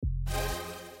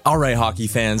All right, hockey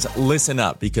fans, listen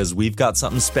up because we've got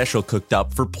something special cooked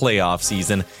up for playoff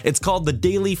season. It's called the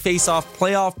Daily Face-Off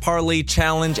Playoff Parlay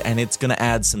Challenge, and it's going to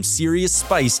add some serious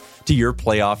spice to your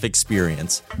playoff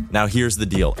experience. Now, here's the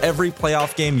deal. Every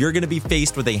playoff game, you're going to be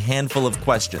faced with a handful of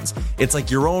questions. It's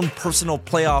like your own personal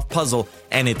playoff puzzle,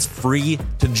 and it's free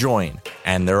to join.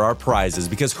 And there are prizes,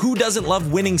 because who doesn't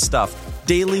love winning stuff?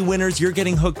 Daily winners, you're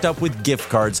getting hooked up with gift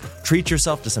cards. Treat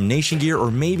yourself to some Nation gear or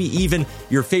maybe even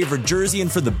your favorite jersey.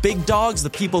 And for the big dogs, the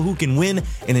people who can win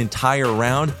an entire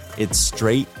round, it's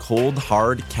straight, cold,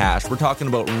 hard cash. We're talking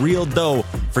about real dough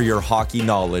for your hockey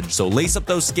knowledge. So lace up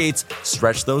those skates,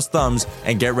 stretch those thumbs,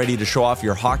 and get ready to show off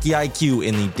your hockey IQ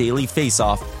in the Daily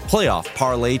Face-Off Playoff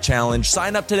Parlay Challenge.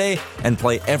 Sign up today and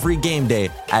play every game day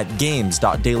at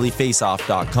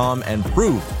games.dailyfaceoff.com and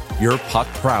prove your puck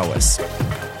prowess.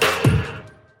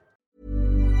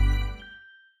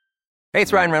 Hey,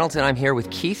 it's Ryan Reynolds, and I'm here with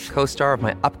Keith, co-star of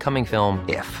my upcoming film,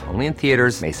 If, only in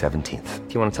theaters May 17th.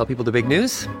 Do you want to tell people the big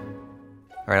news?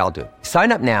 All right, I'll do it.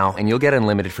 Sign up now and you'll get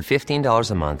unlimited for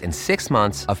 $15 a month and 6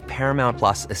 months of Paramount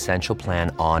Plus Essential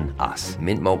Plan on us.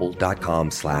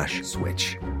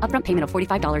 MintMobile.com/switch. Upfront payment of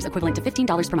 $45 equivalent to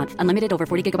 $15 per month. Unlimited over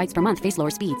 40 gigabytes per month. Face lower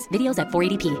speeds. Videos at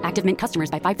 480p. Active Mint customers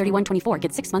by 531.24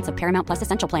 get 6 months of Paramount Plus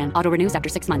Essential Plan. Auto renews after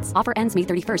 6 months. Offer ends May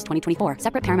 31st, 2024.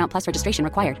 Separate Paramount Plus registration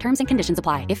required. Terms and conditions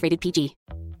apply if rated PG.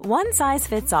 One size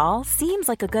fits all seems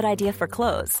like a good idea for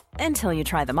clothes until you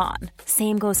try them on.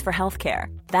 Same goes for healthcare.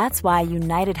 That's why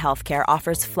United Healthcare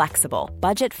offers flexible,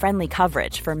 budget-friendly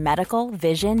coverage for medical,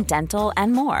 vision, dental,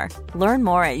 and more. Learn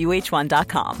more at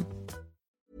uh1.com.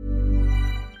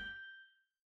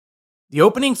 The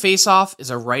opening faceoff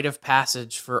is a rite of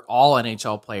passage for all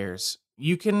NHL players.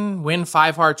 You can win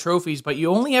 5 hard trophies, but you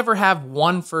only ever have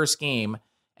one first game,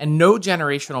 and no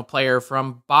generational player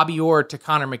from Bobby Orr to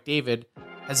Connor McDavid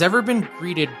has ever been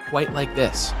greeted quite like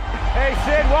this. Hey,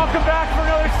 Sid, welcome back for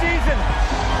another season.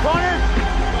 Connor,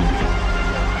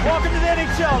 welcome to the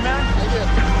NHL, man. Thank you.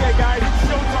 Okay, guys, it's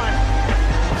showtime.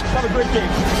 Have a great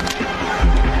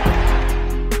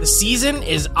game. The season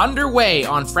is underway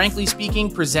on Frankly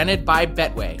Speaking, presented by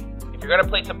Betway. If you're going to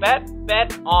place a bet,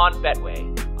 bet on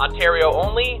Betway. Ontario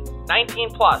only, 19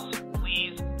 plus.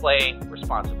 Please play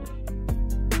responsibly.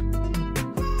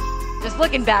 Just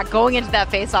looking back, going into that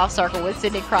face-off circle with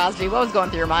Sidney Crosby, what was going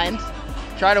through your mind?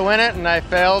 Try to win it, and I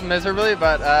failed miserably,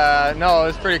 but no, it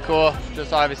was pretty cool.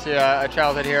 Just obviously a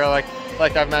childhood hero, like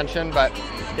I've mentioned, but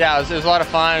yeah, it was a lot of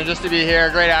fun just to be here.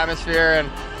 Great atmosphere, and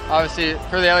obviously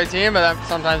for the LA team, but that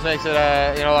sometimes makes it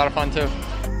a lot of fun too.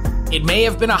 It may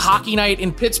have been a hockey night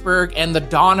in Pittsburgh and the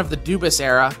dawn of the Dubas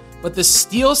era, but the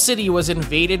Steel City was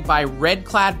invaded by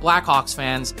red-clad Blackhawks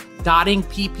fans dotting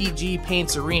PPG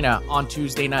Paints Arena on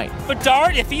Tuesday night.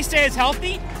 Bedard, if he stays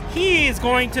healthy, he is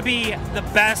going to be the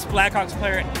best Blackhawks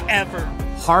player ever.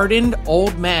 Hardened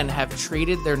old men have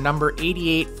traded their number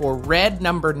 88 for red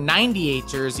number 98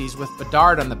 jerseys with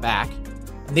Bedard on the back.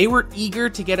 They were eager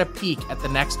to get a peek at the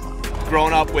next one.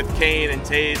 Growing up with Kane and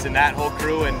Taze and that whole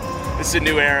crew, and this is a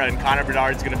new era, and Connor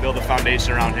Bedard's going to build a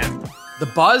foundation around him. The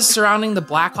buzz surrounding the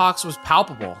Blackhawks was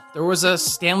palpable. There was a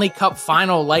Stanley Cup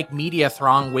final-like media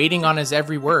throng waiting on his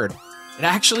every word. It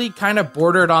actually kind of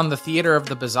bordered on the theater of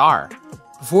the bizarre.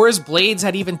 Before his blades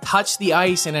had even touched the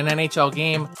ice in an NHL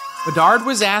game, Bedard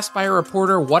was asked by a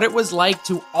reporter what it was like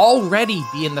to already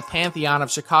be in the pantheon of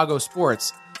Chicago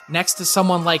sports, next to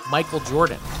someone like Michael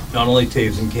Jordan. Not only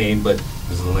Taves and Kane, but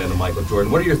this is the land of Michael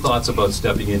Jordan. What are your thoughts about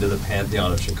stepping into the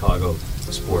pantheon of Chicago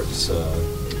sports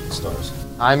stars?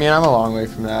 I mean, I'm a long way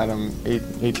from that. I'm an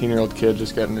 18-year-old kid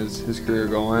just getting his career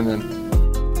going.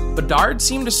 And Bedard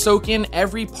seemed to soak in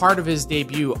every part of his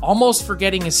debut, almost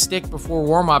forgetting his stick before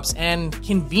warm-ups and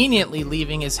conveniently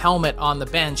leaving his helmet on the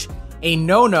bench, a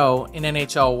no-no in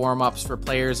NHL warm-ups for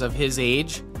players of his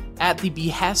age, at the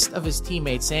behest of his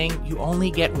teammates, saying, "You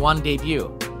only get one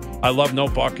debut." I love no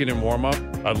bucket in warm-up.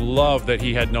 I love that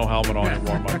he had no helmet on in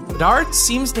warm-up. Bedard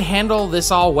seems to handle this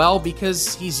all well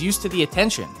because he's used to the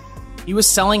attention. He was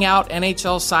selling out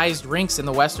NHL-sized rinks in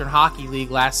the Western Hockey League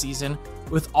last season,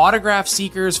 with autograph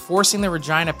seekers forcing the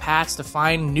Regina Pats to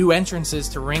find new entrances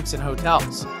to rinks and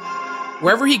hotels.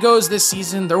 Wherever he goes this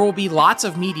season, there will be lots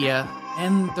of media,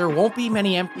 and there won't be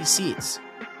many empty seats.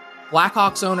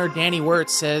 Blackhawks owner Danny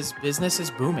Wirtz says business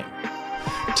is booming.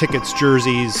 Tickets,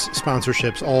 jerseys,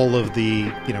 sponsorships, all of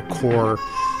the core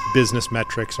business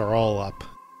metrics are all up.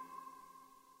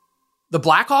 The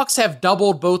Blackhawks have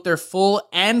doubled both their full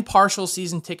and partial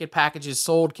season ticket packages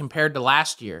sold compared to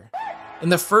last year. In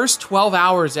the first 12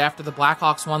 hours after the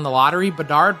Blackhawks won the lottery,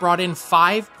 Bedard brought in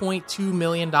 $5.2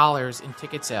 million in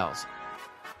ticket sales.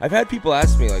 I've had people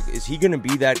ask me, is he going to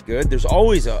be that good? There's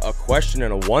always a question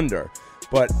and a wonder.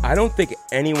 but I don't think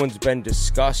anyone's been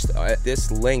discussed at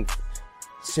this length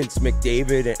since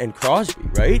McDavid and Crosby,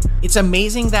 right? It's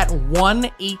amazing that one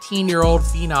 18-year-old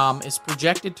phenom is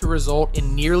projected to result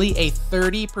in nearly a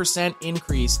 30%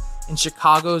 increase in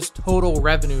Chicago's total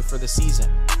revenue for the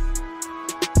season.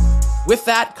 With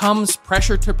that comes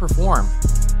pressure to perform,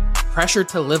 pressure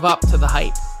to live up to the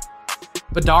hype.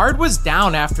 Bedard was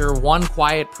down after one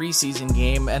quiet preseason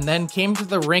game and then came to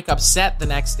the rink upset the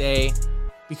next day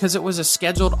because it was a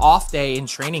scheduled off day in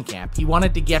training camp. He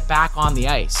wanted to get back on the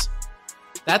ice.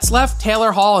 That's left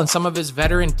Taylor Hall and some of his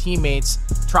veteran teammates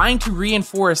trying to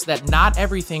reinforce that not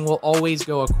everything will always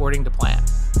go according to plan.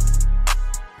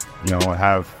 You know, I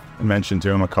have mentioned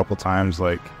to him a couple times,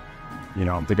 like, you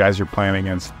know, the guys you're playing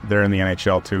against, they're in the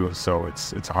NHL too, so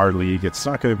it's a hard league. It's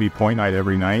not going to be point night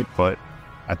every night, but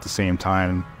at the same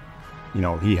time, you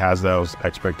know, he has those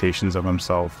expectations of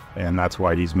himself, and that's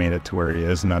why he's made it to where he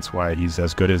is, and that's why he's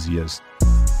as good as he is.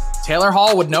 Taylor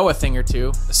Hall would know a thing or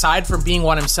two. Aside from being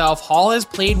one himself, Hall has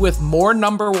played with more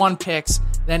number one picks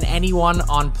than anyone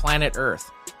on planet Earth.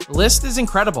 The list is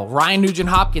incredible. Ryan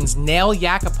Nugent-Hopkins, Nail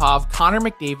Yakupov, Connor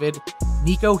McDavid,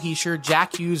 Nico Hischier,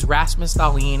 Jack Hughes, Rasmus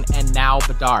Dahlin, and now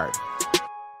Bedard.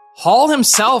 Hall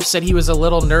himself said he was a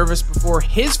little nervous before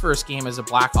his first game as a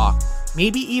Blackhawk,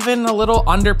 maybe even a little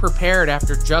underprepared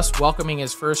after just welcoming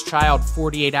his first child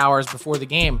 48 hours before the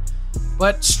game.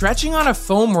 But stretching on a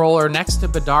foam roller next to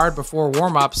Bedard before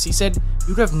warm-ups, he said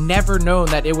you'd have never known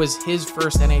that it was his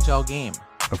first NHL game.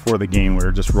 Before the game, we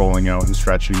were just rolling out and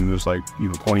stretching. It was like,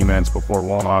 20 minutes before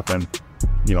warm-up, and,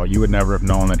 you would never have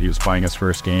known that he was playing his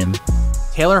first game.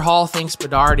 Taylor Hall thinks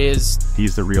Bedard he's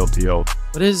the real deal.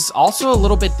 But is also a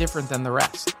little bit different than the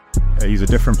rest. He's a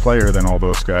different player than all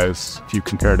those guys. If you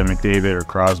compare to McDavid or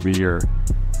Crosby,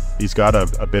 he's got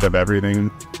a bit of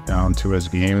everything down to his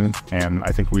game, and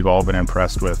I think we've all been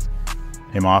impressed with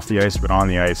him off the ice, but on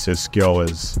the ice, his skill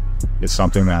is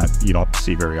something that you don't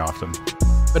see very often.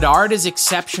 Bedard is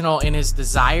exceptional in his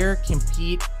desire,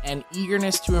 compete, and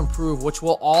eagerness to improve, which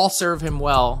will all serve him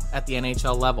well at the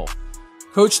NHL level.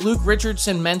 Coach Luke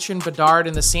Richardson mentioned Bedard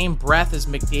in the same breath as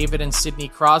McDavid and Sidney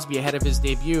Crosby ahead of his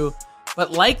debut,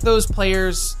 but like those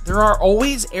players, there are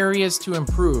always areas to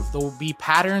improve. There will be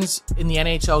patterns in the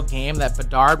NHL game that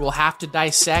Bedard will have to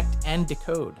dissect and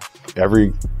decode.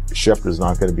 Every shift is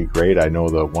not going to be great. I know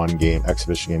the one game,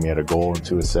 exhibition game, he had a goal and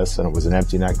 2 assists, and it was an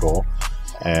empty net goal.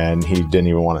 And he didn't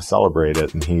even want to celebrate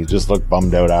it. And he just looked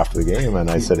bummed out after the game.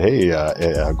 And I said, hey,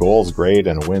 a goal's great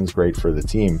and a win's great for the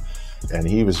team. And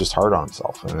he was just hard on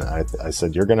himself. And I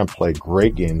said, you're going to play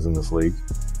great games in this league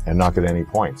and not get any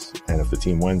points. And if the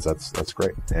team wins, that's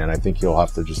great. And I think he'll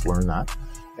have to just learn that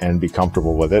and be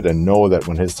comfortable with it and know that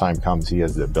when his time comes, he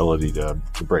has the ability to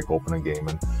break open a game.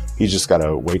 And he's just got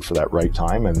to wait for that right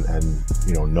time and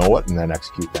know it and then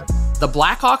execute that. The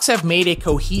Blackhawks have made a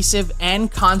cohesive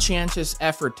and conscientious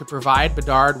effort to provide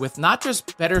Bedard with not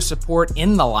just better support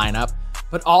in the lineup,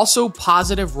 but also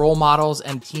positive role models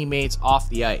and teammates off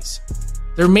the ice.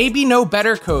 There may be no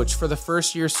better coach for the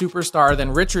first-year superstar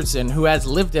than Richardson, who has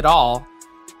lived it all,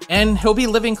 and he'll be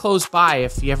living close by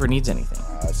if he ever needs anything.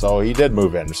 So he did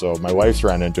move in. So my wife's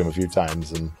ran into him a few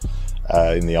times and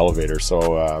in the elevator.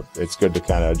 So it's good to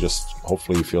kind of just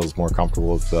hopefully he feels more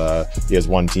comfortable with he has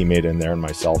one teammate in there and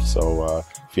myself. So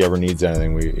if he ever needs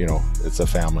anything, it's a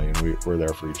family and we're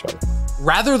there for each other.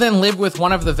 Rather than live with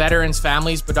one of the veterans'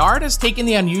 families, Bedard has taken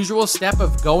the unusual step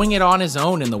of going it on his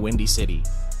own in the Windy City.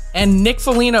 And Nick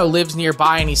Foligno lives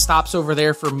nearby and he stops over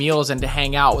there for meals and to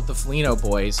hang out with the Foligno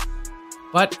boys.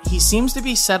 But he seems to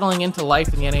be settling into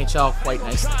life in the NHL quite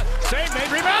nicely. Save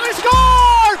made, rebound, he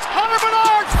scores! Connor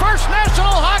Bedard's first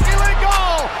National Hockey League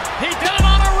goal! He did it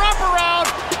on a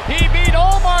wraparound. He beat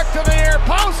Olmark to the near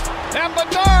post, and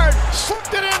Bedard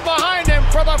slipped it in behind him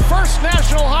for the first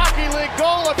National Hockey League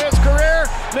goal of his career.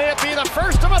 May it be the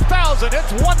first of 1,000.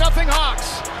 It's 1-0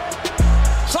 Hawks.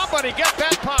 Somebody get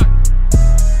that puck.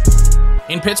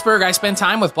 In Pittsburgh, I spent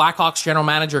time with Blackhawks general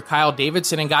manager Kyle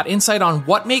Davidson and got insight on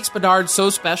what makes Bedard so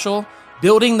special,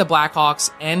 building the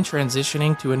Blackhawks and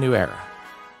transitioning to a new era.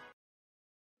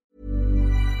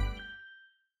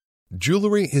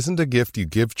 Jewelry isn't a gift you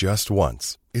give just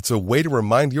once. It's a way to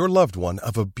remind your loved one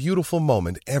of a beautiful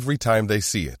moment every time they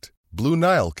see it. Blue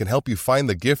Nile can help you find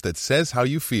the gift that says how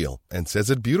you feel and says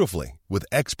it beautifully, with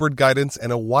expert guidance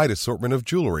and a wide assortment of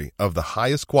jewelry of the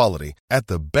highest quality at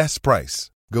the best price.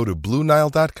 Go to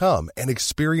BlueNile.com and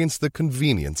experience the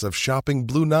convenience of shopping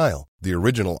Blue Nile, the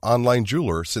original online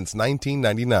jeweler since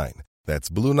 1999. That's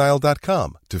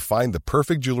BlueNile.com to find the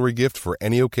perfect jewelry gift for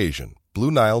any occasion.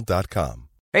 BlueNile.com.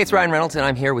 Hey, it's Ryan Reynolds, and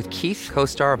I'm here with Keith,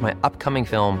 co-star of my upcoming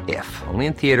film, If, only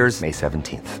in theaters May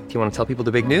 17th. Do you want to tell people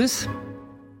the big news?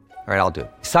 All right, I'll do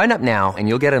it. Sign up now and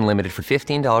you'll get unlimited for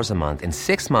 $15 a month and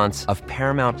 6 months of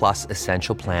Paramount Plus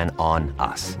Essential Plan on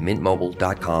us.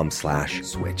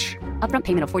 MintMobile.com/switch. Upfront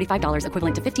payment of $45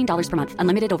 equivalent to $15 per month.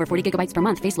 Unlimited over 40 gigabytes per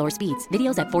month. Face lower speeds.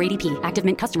 Videos at 480p. Active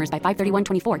Mint customers by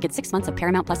 531.24 get 6 months of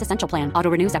Paramount Plus Essential Plan.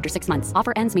 Auto renews after 6 months.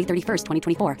 Offer ends May 31st,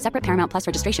 2024. Separate Paramount Plus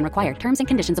registration required. Terms and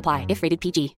conditions apply if rated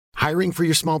PG. Hiring for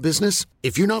your small business?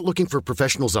 If you're not looking for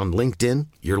professionals on LinkedIn,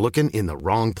 you're looking in the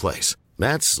wrong place.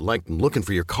 That's like looking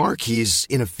for your car keys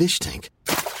in a fish tank.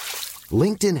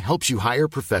 LinkedIn helps you hire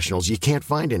professionals you can't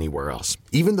find anywhere else,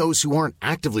 even those who aren't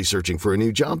actively searching for a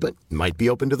new job but might be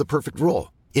open to the perfect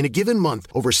role. In a given month,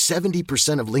 over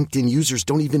 70% of LinkedIn users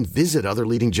don't even visit other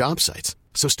leading job sites.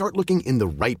 So start looking in the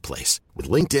right place. With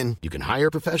LinkedIn, you can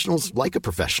hire professionals like a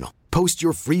professional. Post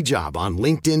your free job on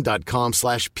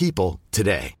linkedin.com/people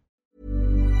today.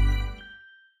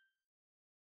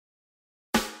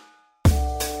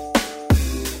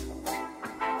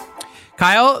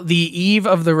 Kyle, the eve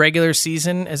of the regular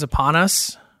season is upon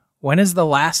us. When is the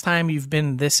last time you've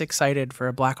been this excited for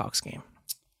a Blackhawks game?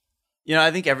 You know, I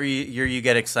think every year you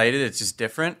get excited, it's just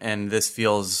different, and this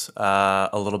feels a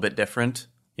little bit different.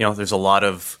 You know, there's a lot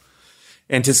of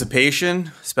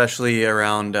anticipation, especially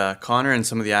around Connor and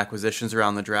some of the acquisitions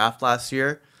around the draft last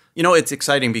year. You know, it's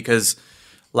exciting because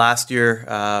last year,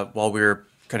 while we were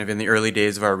kind of in the early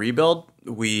days of our rebuild,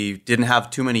 we didn't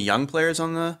have too many young players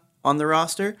on the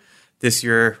roster. This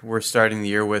year, we're starting the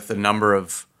year with a number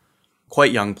of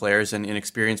quite young players and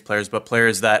inexperienced players, but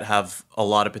players that have a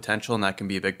lot of potential, and that can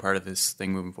be a big part of this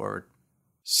thing moving forward.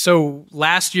 So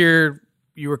last year,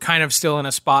 you were kind of still in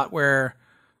a spot where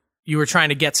you were trying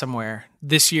to get somewhere.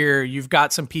 This year, you've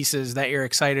got some pieces that you're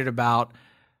excited about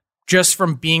just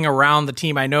from being around the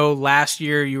team. I know last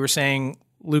year you were saying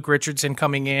Luke Richardson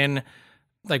coming in,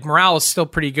 like morale was still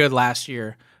pretty good last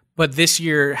year, but this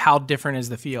year, how different is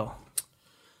the feel?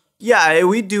 Yeah,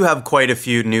 we do have quite a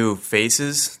few new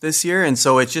faces this year, and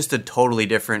so it's just a totally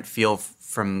different feel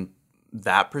from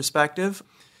that perspective.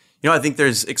 You know, I think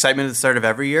there's excitement at the start of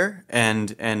every year,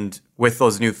 and with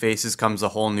those new faces comes a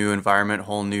whole new environment,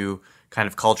 whole new kind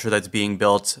of culture that's being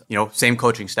built. You know, same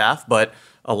coaching staff, but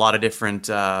a lot of different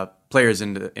players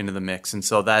into the mix, and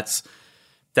so that's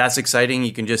exciting.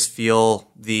 You can just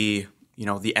feel the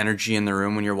energy in the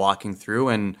room when you're walking through,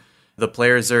 and the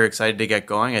players are excited to get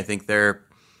going. I think they're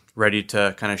ready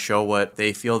to kind of show what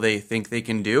they think they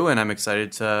can do, and I'm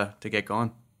excited to get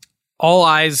going. All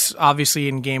eyes, obviously,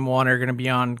 in Game 1 are going to be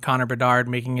on Connor Bedard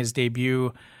making his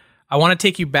debut. I want to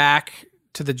take you back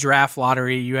to the draft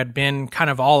lottery. You had been kind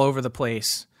of all over the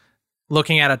place,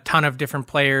 looking at a ton of different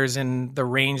players and the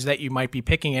range that you might be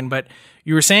picking in, but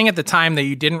you were saying at the time that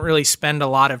you didn't really spend a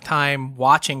lot of time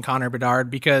watching Connor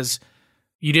Bedard because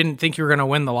you didn't think you were going to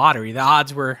win the lottery. The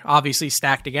odds were obviously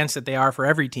stacked against it. They are for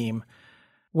every team.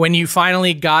 When you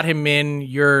finally got him in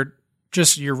your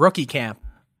rookie camp,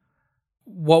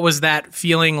 what was that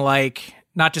feeling like,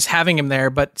 not just having him there,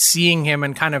 but seeing him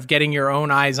and kind of getting your own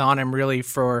eyes on him really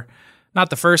for not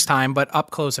the first time, but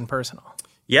up close and personal?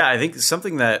 Yeah, I think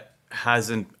something that I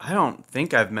don't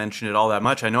think I've mentioned it all that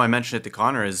much. I know I mentioned it to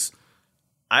Connor, is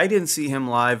I didn't see him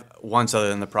live once other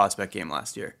than the prospect game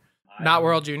last year. Not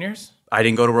World Juniors? I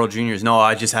didn't go to World Juniors. No,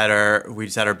 we just had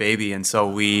our baby, and so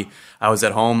I was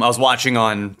at home. I was watching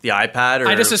on the iPad.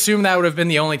 I just assumed that would have been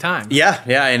the only time. Yeah,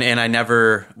 and I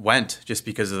never went just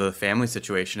because of the family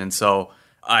situation, and so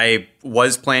I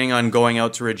was planning on going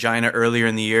out to Regina earlier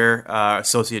in the year.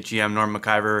 Associate GM Norm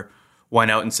McIver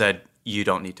went out and said, "You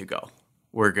don't need to go.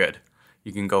 We're good.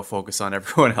 You can go focus on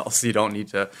everyone else. You don't need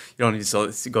to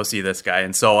go see this guy."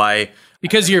 And so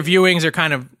because your viewings are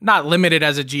kind of not limited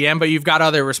as a GM, but you've got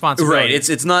other responsibilities. Right.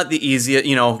 It's not the easiest,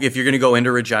 if you're going to go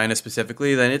into Regina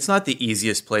specifically, then it's not the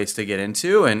easiest place to get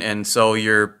into. And so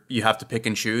you have to pick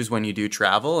and choose when you do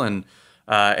travel. And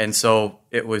so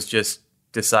it was just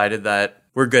decided that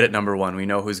we're good at number one. We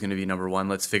know who's going to be number one.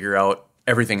 Let's figure out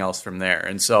everything else from there.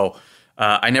 And so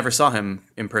I never saw him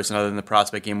in person other than the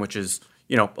prospect game, which is,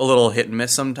 a little hit and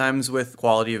miss sometimes with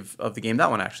quality of the game.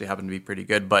 That one actually happened to be pretty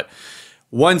good. But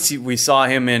once we saw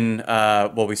him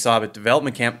we saw him at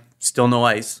development camp, still no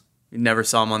ice. We never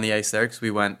saw him on the ice there because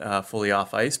we went fully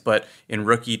off ice. But in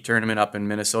rookie tournament up in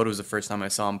Minnesota was the first time I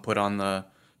saw him put on the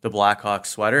Blackhawks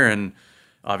sweater. And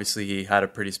obviously he had a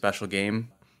pretty special game,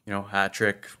 hat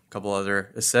trick, a couple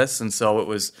other assists. And so it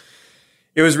was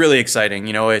really exciting.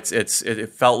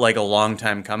 It felt like a long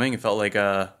time coming. It felt like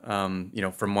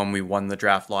from when we won the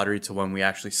draft lottery to when we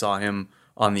actually saw him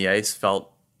on the ice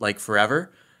felt like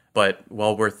forever, but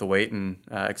well worth the wait, and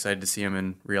excited to see him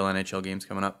in real NHL games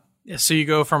coming up. Yeah, so you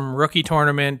go from rookie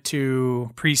tournament to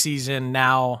preseason.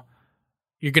 Now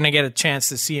you're going to get a chance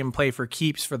to see him play for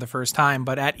keeps for the first time.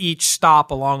 But at each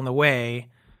stop along the way,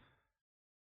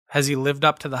 has he lived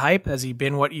up to the hype? Has he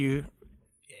been what you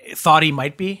thought he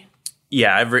might be?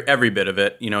 Yeah, every bit of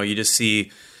it. You just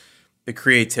see the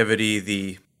creativity,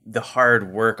 the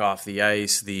hard work off the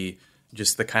ice,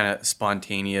 just the kind of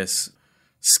spontaneous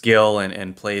skill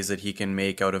and plays that he can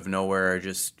make out of nowhere are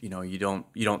just, you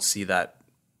don't see that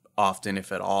often,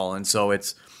 if at all. And so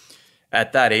it's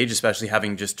at that age, especially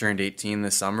having just turned 18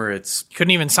 this summer,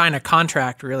 couldn't even sign a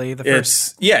contract really.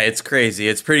 It's crazy.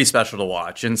 It's pretty special to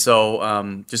watch. And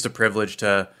so just a privilege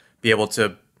to be able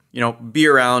to, be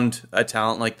around a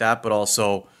talent like that, but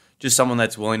also just someone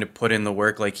that's willing to put in the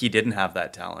work. Like, he didn't have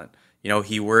that talent.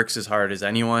 He works as hard as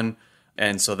anyone.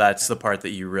 And so that's the part that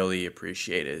you really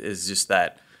appreciate, is just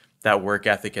that work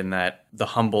ethic and the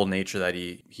humble nature that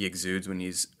he exudes when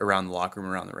he's around the locker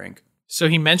room, around the rink. So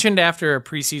he mentioned after a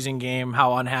preseason game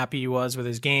how unhappy he was with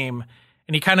his game.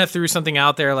 And he kind of threw something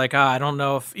out there like, I don't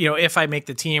know if I make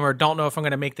the team, or don't know if I'm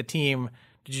going to make the team.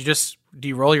 Do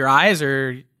you roll your eyes?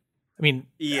 Or,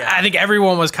 I think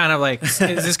everyone was kind of like, is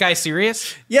this guy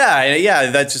serious?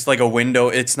 Yeah. That's just like a window.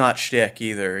 It's not shtick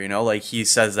either. Like, he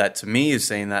says that to me. He's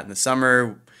saying that in the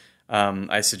summer.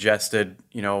 I suggested,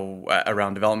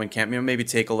 around development camp, maybe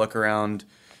take a look around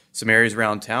some areas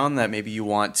around town that maybe you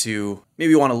want to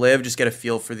live, just get a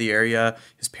feel for the area.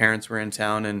 His parents were in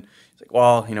town, and he's like,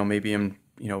 well, maybe I'm,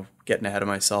 getting ahead of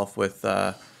myself with,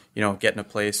 getting a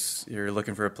place. You're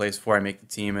looking for a place before I make the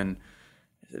team, and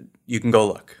you can go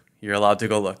look. You're allowed to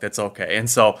go look. That's okay. And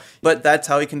so, but that's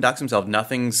how he conducts himself.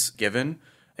 Nothing's given,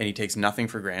 and he takes nothing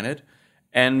for granted.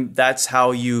 And that's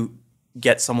how you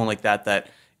get someone like that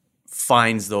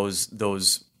finds those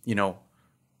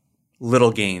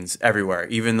little gains everywhere.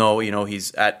 Even though,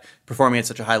 he's performing at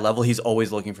such a high level, he's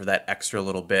always looking for that extra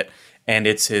little bit. And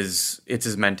it's his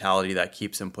mentality that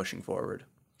keeps him pushing forward.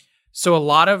 So a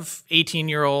lot of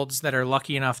 18-year-olds that are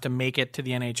lucky enough to make it to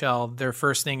the NHL, their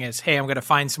first thing is, hey, I'm going to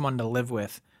find someone to live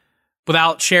with.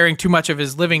 Without sharing too much of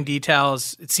his living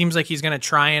details, it seems like he's going to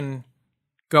try and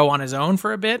go on his own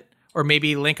for a bit, or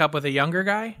maybe link up with a younger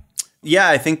guy. Yeah,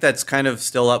 I think that's kind of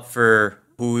still up for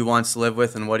who he wants to live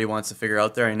with and what he wants to figure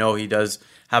out there. I know he does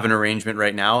have an arrangement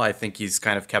right now. I think he's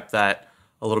kind of kept that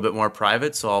a little bit more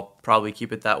private, so I'll probably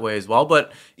keep it that way as well.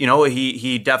 But,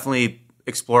 he definitely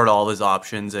explored all of his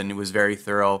options and was very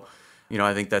thorough.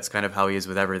 I think that's kind of how he is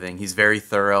with everything. He's very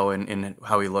thorough in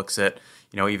how he looks at,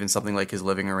 even something like his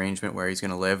living arrangement, where he's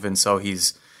going to live. And so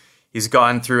he's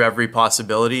gone through every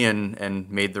possibility and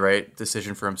made the right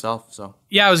decision for himself. So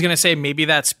yeah, I was going to say, maybe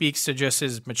that speaks to just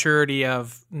his maturity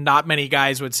of, not many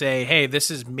guys would say, hey, this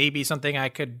is maybe something I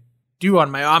could do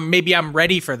on my own. Maybe I'm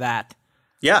ready for that.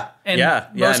 Yeah. And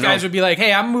most guys would be like,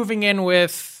 hey, I'm moving in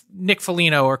with Nick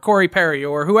Foligno or Corey Perry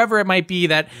or whoever it might be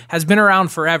that has been around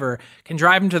forever, can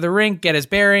drive him to the rink, get his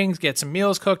bearings, get some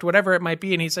meals cooked, whatever it might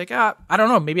be. And he's like, I don't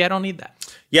know, maybe I don't need that.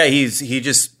 Yeah, he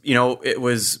just, it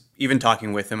was, even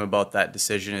talking with him about that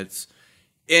decision,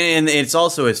 it's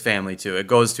also his family too. It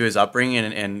goes to his upbringing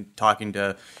and talking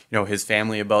to, his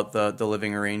family about the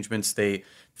living arrangements. They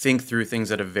think through things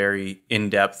at a very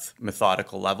in-depth,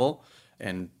 methodical level.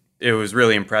 And it was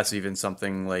really impressive in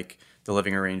something like the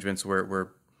living arrangements where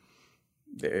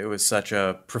it was such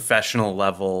a professional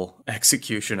level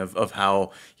execution of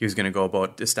how he was going to go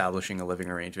about establishing a living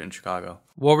arrangement in Chicago.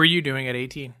 What were you doing at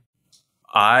 18?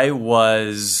 I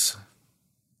was,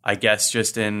 I guess,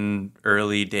 just in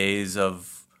early days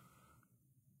of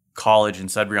college in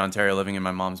Sudbury, Ontario, living in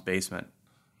my mom's basement.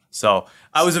 So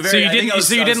I was you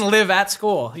didn't live at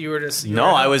school. You were just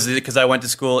I was, because I went to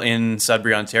school in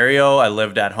Sudbury, Ontario. I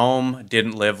lived at home.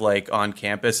 Didn't live on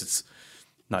campus. It's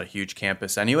not a huge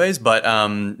campus, anyways. But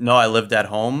no, I lived at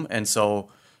home, and so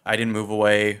I didn't move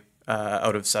away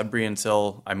out of Sudbury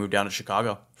until I moved down to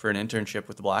Chicago for an internship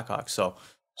with the Blackhawks. So.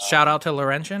 Shout out to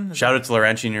Laurentian. Shout out to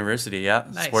Laurentian University, yeah.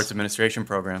 Nice. Sports administration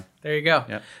program. There you go.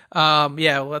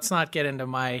 Yep. Let's not get into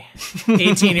my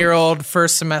 18-year-old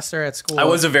first semester at school. I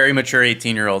was a very mature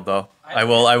 18-year-old, though. I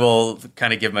will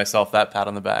kind of give myself that pat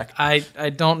on the back. I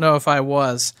don't know if I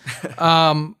was.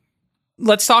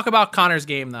 Let's talk about Connor's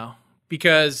game, though,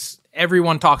 because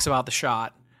everyone talks about the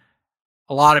shot.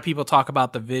 A lot of people talk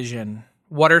about the vision.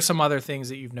 What are some other things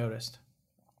that you've noticed?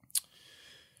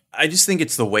 I just think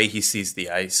it's the way he sees the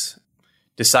ice,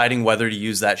 deciding whether to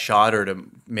use that shot or to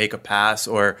make a pass,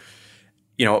 or,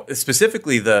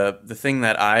 specifically the thing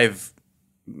that I've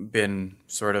been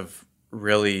sort of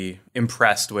really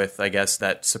impressed with, I guess,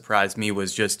 that surprised me,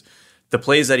 was just the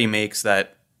plays that he makes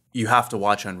that you have to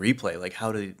watch on replay. Like,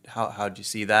 how did you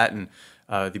see that? And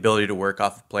the ability to work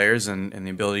off of players and the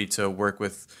ability to work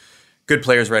with good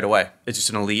players right away. It's just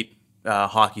an elite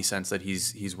hockey sense that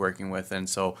he's working with, and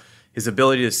so his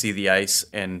ability to see the ice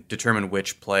and determine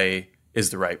which play is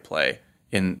the right play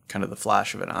in kind of the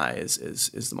flash of an eye is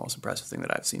the most impressive thing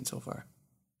that I've seen so far.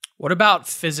 What about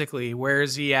physically? Where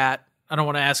is he at? I don't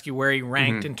want to ask you where he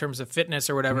ranked in terms of fitness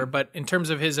or whatever, but in terms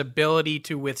of his ability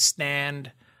to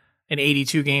withstand an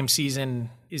 82-game season,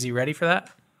 is he ready for that?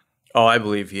 Oh, I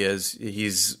believe he is.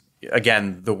 He's,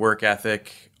 again, the work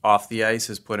ethic off the ice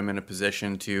has put him in a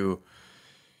position to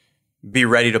be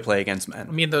ready to play against men.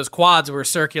 I mean, those quads were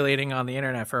circulating on the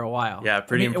internet for a while. Yeah,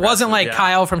 pretty It wasn't like yeah.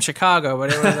 Kyle from Chicago,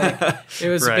 but it was like, it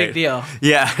was Right. a big deal.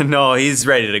 Yeah, no, he's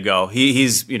ready to go.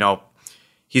 He's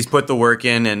put the work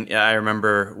in, and I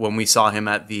remember when we saw him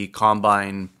at the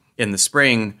Combine in the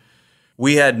spring,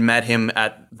 we had met him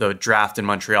at the draft in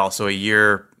Montreal, so a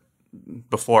year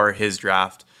before his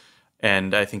draft.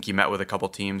 And I think he met with a couple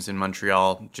teams in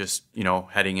Montreal just,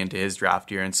 heading into his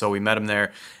draft year. And so we met him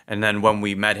there. And then when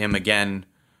we met him again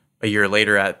a year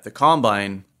later at the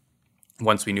Combine,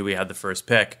 once we knew we had the first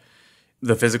pick,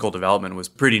 the physical development was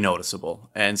pretty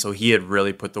noticeable. And so he had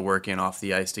really put the work in off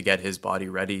the ice to get his body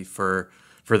ready for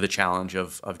the challenge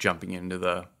of jumping into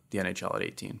the NHL at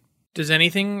 18. Does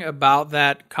anything about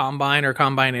that Combine or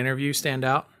Combine interview stand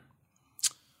out?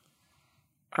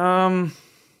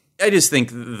 I just think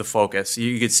the focus.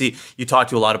 You could see, you talk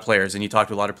to a lot of players, and you talk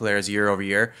to a lot of players year over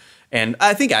year. And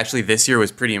I think actually this year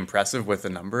was pretty impressive with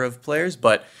the number of players,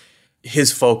 but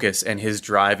his focus and his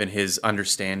drive and his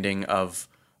understanding of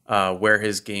where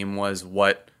his game was,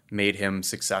 what made him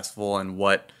successful, and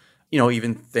what,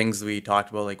 even things we talked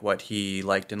about, like what he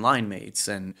liked in line mates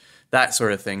and that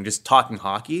sort of thing. Just talking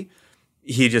hockey,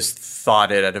 he just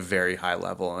thought it at a very high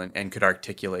level and could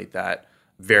articulate that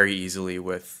very easily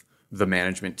with the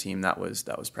management team that was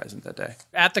present that day.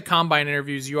 At the Combine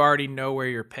interviews, you already know where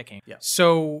you're picking. Yeah.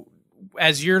 So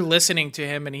as you're listening to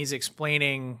him and he's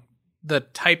explaining the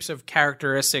types of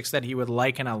characteristics that he would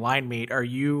like in a line mate, are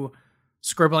you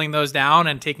scribbling those down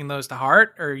and taking those to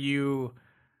heart? Or do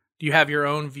you have your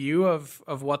own view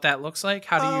of what that looks like?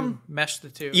 How do you mesh the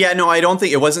two? Yeah, no, I don't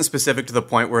think it wasn't specific to the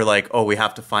point where like, oh, we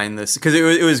have to find this, because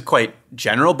it was quite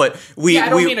general. But I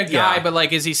don't mean a guy, but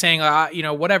like, is he saying,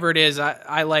 whatever it is,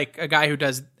 I like a guy who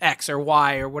does X or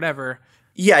Y or whatever?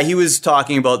 Yeah, he was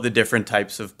talking about the different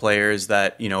types of players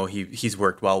that he's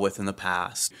worked well with in the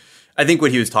past. I think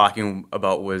what he was talking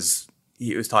about was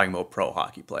pro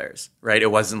hockey players, right?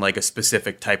 It wasn't like a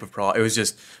specific type of pro. It was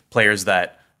just players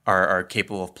that are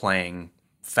capable of playing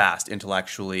fast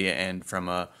intellectually and from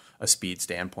a speed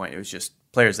standpoint. It was just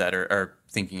players that are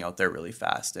thinking out there really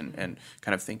fast and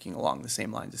kind of thinking along the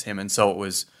same lines as him. And so it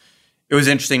was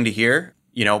interesting to hear,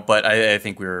 but I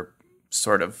think we were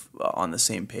sort of on the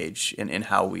same page in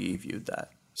how we viewed that.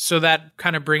 So that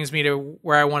kind of brings me to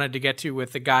where I wanted to get to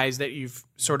with the guys that you've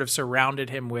sort of surrounded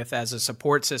him with as a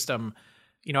support system.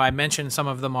 I mentioned some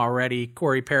of them already.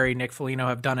 Corey Perry, Nick Foligno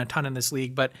have done a ton in this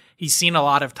league, but he's seen a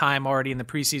lot of time already in the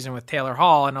preseason with Taylor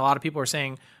Hall, and a lot of people are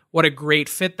saying what a great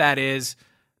fit that is,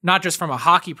 not just from a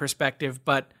hockey perspective,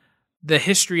 but the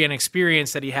history and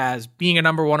experience that he has being a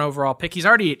number 1 overall pick. He's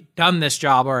already done this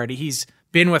job already. He's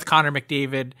been with Connor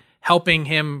McDavid, helping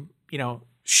him,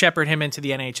 shepherd him into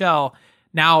the NHL.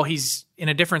 Now he's in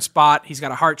a different spot. He's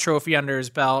got a Hart Trophy under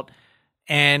his belt.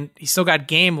 And he's still got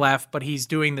game left, but he's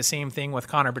doing the same thing with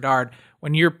Connor Bedard.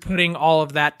 When you're putting all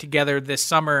of that together this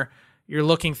summer, you're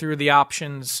looking through the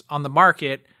options on the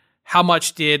market. How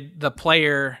much did the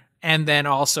player and then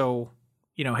also,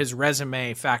 his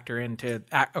resume factor into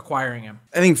acquiring him?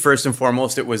 I think first and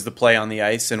foremost, it was the play on the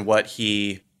ice and what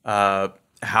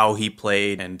how he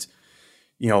played, and,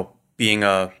 being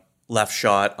a left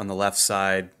shot on the left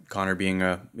side, Connor being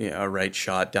a right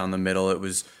shot down the middle.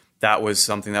 That was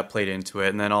something that played into it.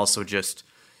 And then also just,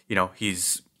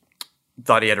 he's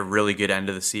thought he had a really good end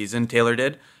of the season, Taylor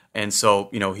did. And so,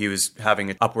 he was having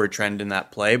an upward trend in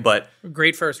that play. But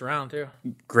great first round, too.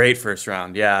 Great first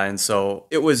round, yeah. And so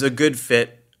it was a good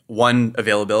fit. One,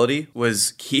 availability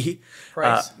was key.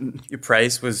 Price.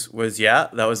 Price was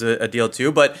that was a deal,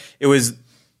 too. But it was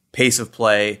pace of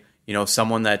play,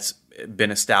 someone that's been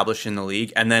established in the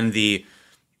league. And then the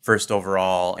first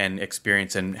overall and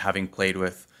experience and having played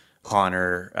with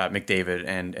Connor McDavid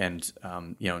and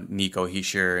Nico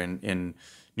Hischier in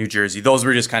New Jersey. Those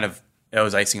were just kind of, it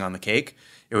was icing on the cake.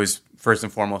 It was first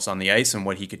and foremost on the ice and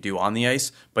what he could do on the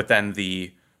ice, but then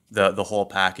the whole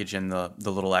package and the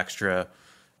little extra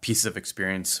pieces of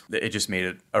experience, it just made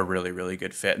it a really, really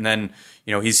good fit. And then,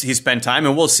 he's spent time,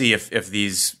 and we'll see if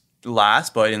these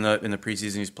last, but in the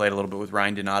preseason he's played a little bit with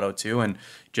Ryan Donato too, and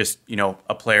just,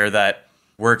 a player that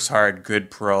works hard,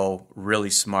 good pro, really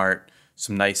smart,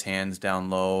 some nice hands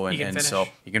down low, and so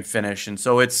finish. he can finish. And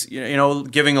so it's,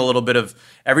 giving a little bit of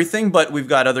everything, but we've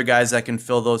got other guys that can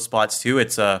fill those spots too.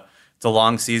 It's a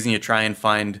long season. You try and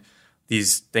find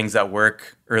these things that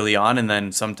work early on, and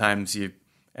then sometimes you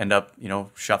end up,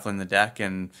 shuffling the deck,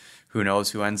 and who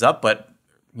knows who ends up. But,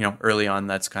 early on,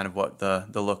 that's kind of what the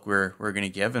look we're going to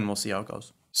give, and we'll see how it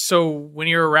goes. So when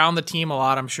you're around the team a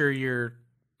lot, I'm sure you're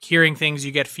hearing things,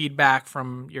 you get feedback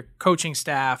from your coaching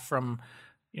staff, from,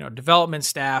 development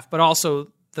staff, but also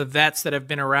the vets that have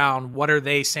been around. What are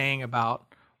they saying about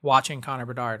watching Connor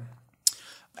Bedard?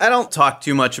 I don't talk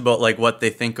too much about like what they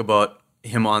think about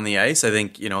him on the ice. I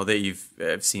think, that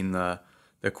I've seen the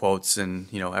quotes, and,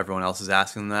 everyone else is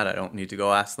asking them that. I don't need to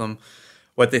go ask them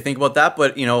what they think about that,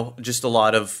 but, just a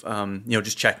lot of,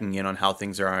 just checking in on how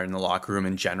things are in the locker room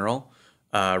in general,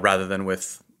 rather than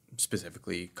with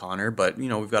specifically Connor. But,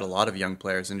 we've got a lot of young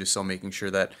players, and just so making sure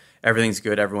that everything's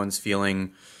good, everyone's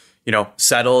feeling,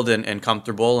 settled and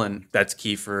comfortable. And that's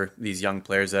key for these young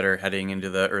players that are heading into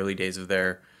the early days of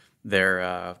their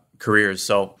careers.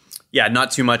 So yeah, not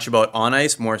too much about on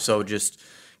ice, more so just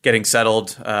getting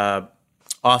settled,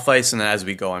 off ice, and then as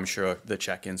we go, I'm sure the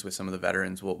check-ins with some of the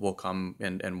veterans will come,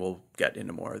 and we'll get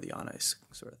into more of the on ice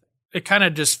sort of thing. It kind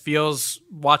of just feels,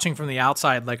 watching from the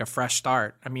outside, like a fresh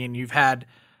start. I mean, you've had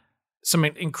some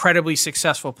incredibly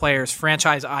successful players,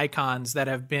 franchise icons that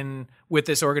have been with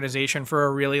this organization for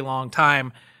a really long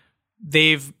time.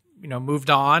 They've,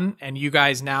 moved on, and you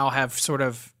guys now have sort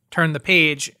of turned the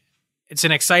page. It's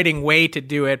an exciting way to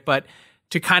do it, but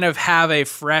to kind of have a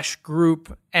fresh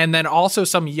group, and then also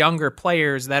some younger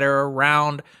players that are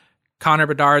around Connor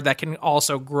Bedard that can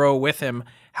also grow with him.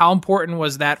 How important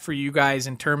was that for you guys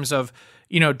in terms of,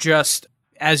 just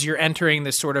as you're entering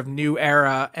this sort of new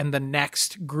era and the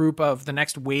next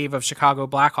wave of Chicago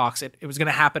Blackhawks? It was going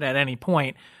to happen at any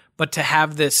point, but to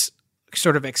have this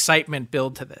sort of excitement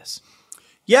build to this.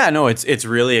 Yeah, no, it's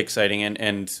really exciting.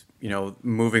 And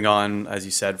moving on, as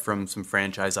you said, from some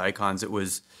franchise icons, it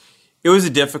was a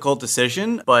difficult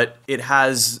decision, but it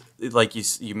has, like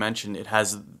you mentioned, it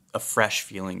has a fresh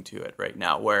feeling to it right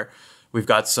now, where we've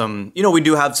got some, we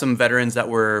do have some veterans that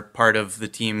were part of the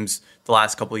teams the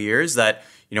last couple of years that,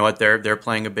 they're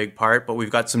playing a big part, but we've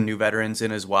got some new veterans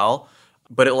in as well.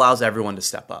 But it allows everyone to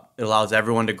step up. It allows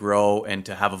everyone to grow and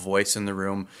to have a voice in the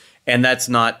room. And that's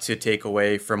not to take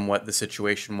away from what the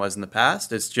situation was in the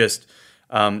past. It's just,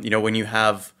 when you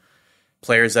have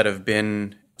players that have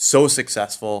been so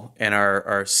successful and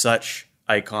are such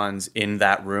icons in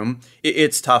that room,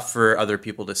 it's tough for other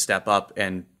people to step up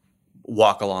and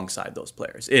walk alongside those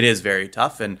players. It is very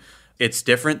tough, and it's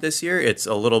different this year. It's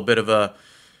a little bit of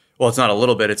it's not a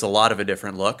little bit, it's a lot of a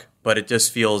different look, but it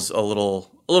just feels a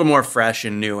little more fresh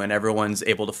and new, and everyone's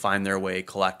able to find their way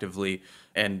collectively.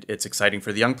 And it's exciting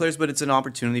for the young players, but it's an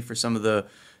opportunity for some of the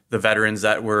veterans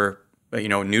that were,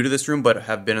 new to this room, but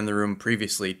have been in the room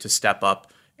previously, to step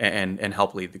up and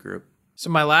help lead the group.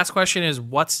 So my last question is,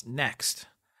 what's next?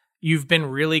 You've been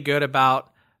really good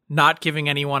about not giving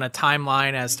anyone a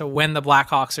timeline as to when the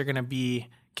Blackhawks are going to be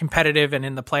competitive and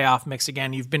in the playoff mix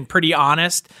again. You've been pretty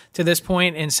honest to this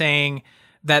point in saying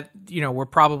that, we're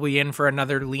probably in for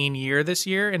another lean year this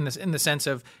year, in the sense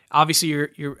of, obviously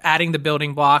you're adding the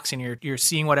building blocks and you're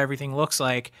seeing what everything looks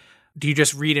like. Do you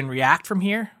just read and react from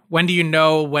here? When do you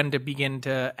know when to begin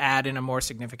to add in a more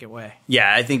significant way?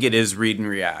 Yeah, I think it is read and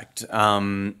react.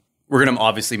 We're going to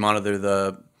obviously monitor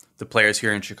the players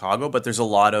here in Chicago, but there's a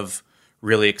lot of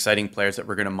really exciting players that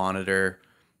we're going to monitor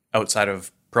outside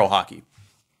of pro hockey,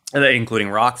 including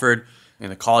Rockford, in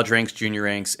the college ranks, junior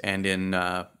ranks, and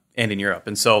in Europe.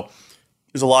 And so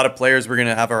there's a lot of players we're going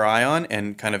to have our eye on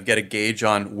and kind of get a gauge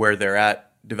on where they're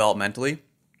at developmentally,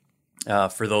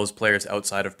 for those players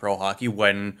outside of pro hockey,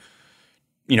 when,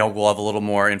 we'll have a little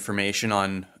more information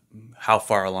on how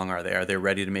far along are they? Are they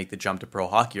ready to make the jump to pro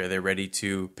hockey? Are they ready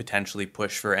to potentially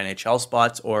push for NHL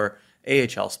spots or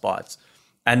AHL spots?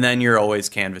 And then you're always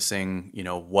canvassing,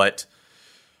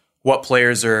 what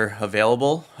players are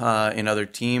available in other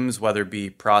teams, whether it be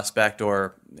prospect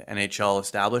or NHL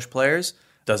established players.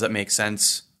 Does it make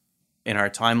sense in our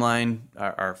timeline,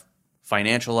 our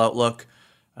financial outlook?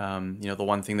 The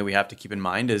one thing that we have to keep in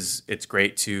mind is it's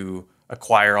great to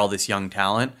acquire all this young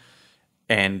talent,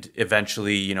 and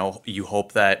eventually, you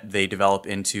hope that they develop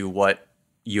into what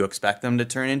you expect them to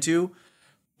turn into,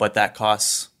 but that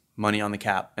costs money on the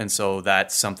cap. And so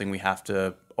that's something we have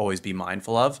to always be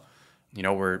mindful of.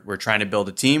 We're trying to build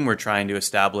a team. We're trying to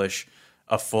establish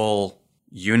a full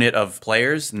unit of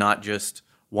players, not just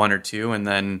one or two, and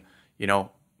then,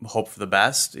 hope for the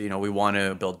best. We want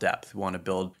to build depth. We want to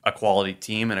build a quality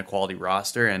team and a quality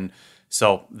roster. And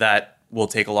so that we'll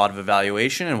take a lot of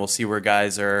evaluation and we'll see where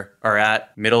guys are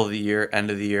at middle of the year, end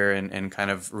of the year, and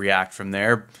kind of react from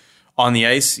there. On the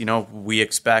ice, we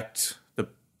expect the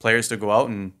players to go out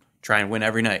and try and win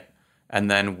every night. And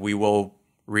then we will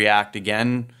react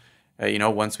again,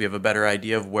 once we have a better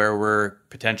idea of where we're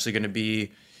potentially going to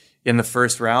be in the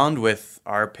first round with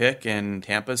our pick and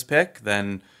Tampa's pick.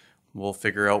 Then we'll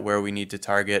figure out where we need to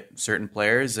target certain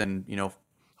players and,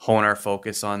 hone our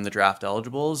focus on the draft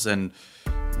eligibles and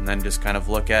then just kind of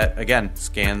look at, again,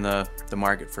 scan the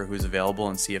market for who's available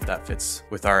and see if that fits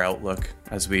with our outlook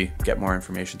as we get more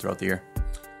information throughout the year.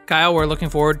 Kyle, we're looking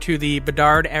forward to the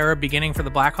Bedard era beginning for the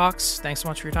Blackhawks. Thanks so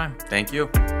much for your time. Thank you.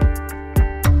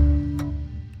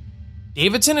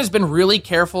 Davidson has been really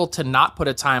careful to not put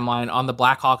a timeline on the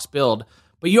Blackhawks build,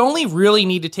 but you only really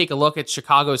need to take a look at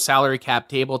Chicago's salary cap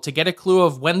table to get a clue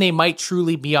of when they might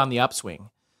truly be on the upswing.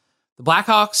 The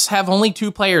Blackhawks have only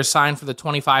 2 players signed for the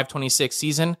 25-26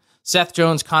 season, Seth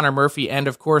Jones, Connor Murphy, and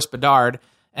of course Bedard,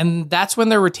 and that's when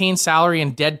their retained salary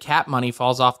and dead cap money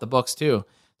falls off the books too.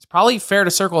 It's probably fair to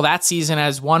circle that season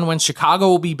as one when Chicago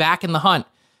will be back in the hunt,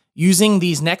 using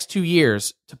these next 2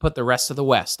 years to put the rest of the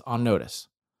West on notice.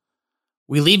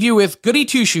 We leave you with Goody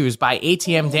Two Shoes by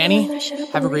ATM Danny.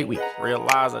 Have a great week.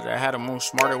 Realize I just had to move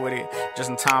smarter with it. Just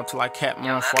in time till I kept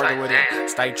moving farther with it.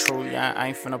 Stay true, yeah, I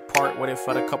ain't finna part with it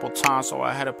for a couple times, so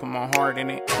I had to put my heart in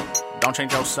it. Don't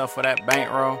change yourself for that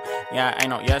bankroll. Yeah, I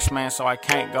ain't no yes man, so I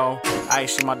can't go. I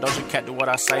see my Doja Cat do what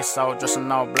I say so. Dressing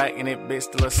all black in it, bitch,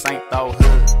 still a saint though.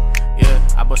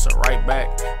 Yeah, I bust it right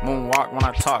back. Moonwalk when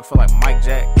I talk, feel like Mike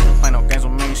Jack. Play no games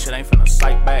with me, shit ain't finna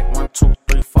sight back. 1, 2,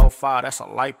 3, 4, 5, that's a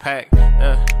light pack.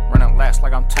 Yeah, running laps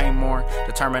like I'm Tamor.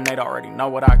 Determinate, already know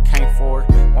what I came for.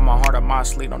 Want my heart up my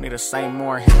sleeve, don't need to say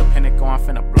more. Hit the pinnacle, I'm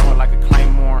finna blow it like a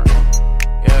claymore.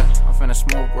 Yeah, I'm finna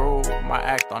smooth groove. My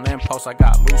act on impulse, I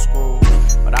got loose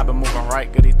screws. But I've been moving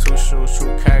right, Goody Two Shoes.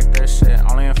 True character shit,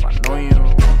 only if I knew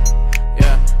you.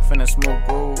 Yeah, finna smooth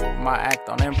groove. My act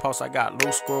on impulse, I got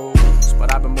loose screws.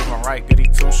 But I've been moving right, Goody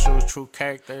Two Shoes. True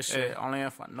character shit, only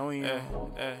if I knew you.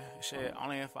 Shit,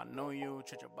 only if I knew you.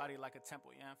 Treat your body like a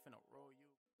temple, yeah, I'm finna roll you.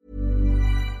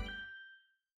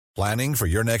 Planning for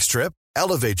your next trip?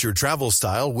 Elevate your travel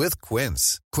style with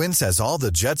Quince. Quince has all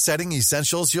the jet-setting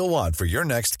essentials you'll want for your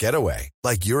next getaway,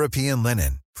 like European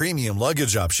linen, premium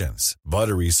luggage options,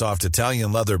 buttery soft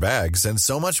Italian leather bags, and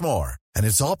so much more. And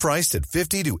it's all priced at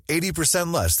 50 to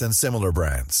 80% less than similar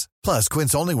brands. Plus,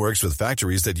 Quince only works with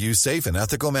factories that use safe and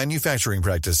ethical manufacturing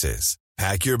practices.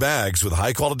 Pack your bags with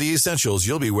high-quality essentials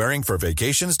you'll be wearing for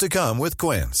vacations to come with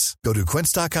Quince. Go to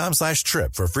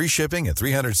quince.com/trip for free shipping and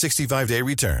 365-day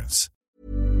returns.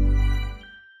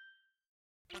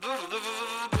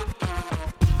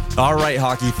 All right,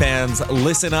 hockey fans,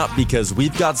 listen up because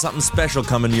we've got something special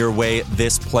coming your way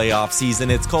this playoff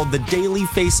season. It's called the Daily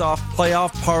Face-Off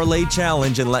Playoff Parlay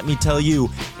Challenge, and let me tell you,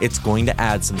 it's going to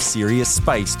add some serious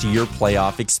spice to your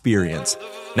playoff experience.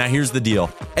 Now, here's the deal.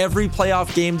 Every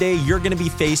playoff game day, you're going to be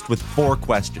faced with 4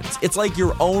 questions. It's like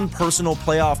your own personal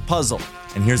playoff puzzle.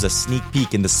 And here's a sneak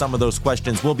peek into some of those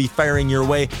questions we'll be firing your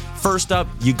way. First up,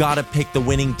 you got to pick the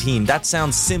winning team. That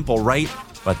sounds simple, right?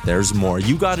 But there's more.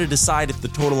 You got to decide if the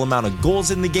total amount of goals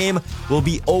in the game will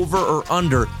be over or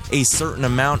under a certain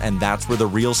amount, and that's where the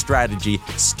real strategy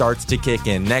starts to kick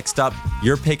in. Next up,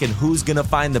 you're picking who's going to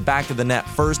find the back of the net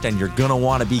first, and you're going to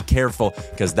want to be careful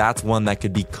because that's one that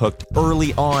could be cooked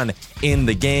early on in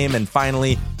the game. And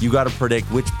finally, you got to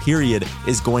predict which period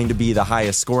is going to be the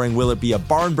highest scoring. Will it be a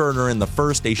barn burner in the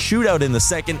first, a shootout in the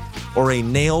second, or a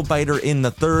nail biter in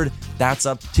the third? That's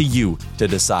up to you to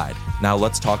decide. Now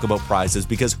let's talk about prizes,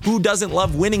 because who doesn't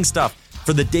love winning stuff?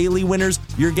 For the daily winners,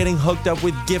 you're getting hooked up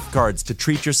with gift cards to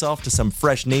treat yourself to some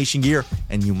fresh Nation gear,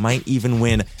 and you might even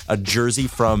win a jersey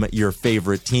from your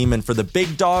favorite team. And for the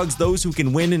big dogs, those who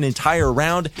can win an entire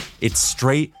round, it's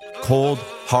straight, cold,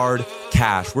 hard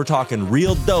cash. We're talking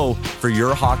real dough for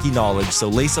your hockey knowledge. So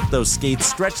lace up those skates,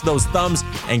 stretch those thumbs,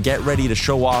 and get ready to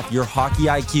show off your hockey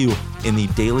IQ in the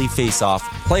Daily Face-Off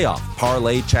Playoff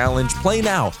Parlay Challenge. Play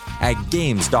now at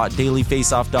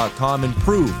games.dailyfaceoff.com and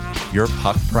prove your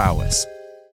puck prowess.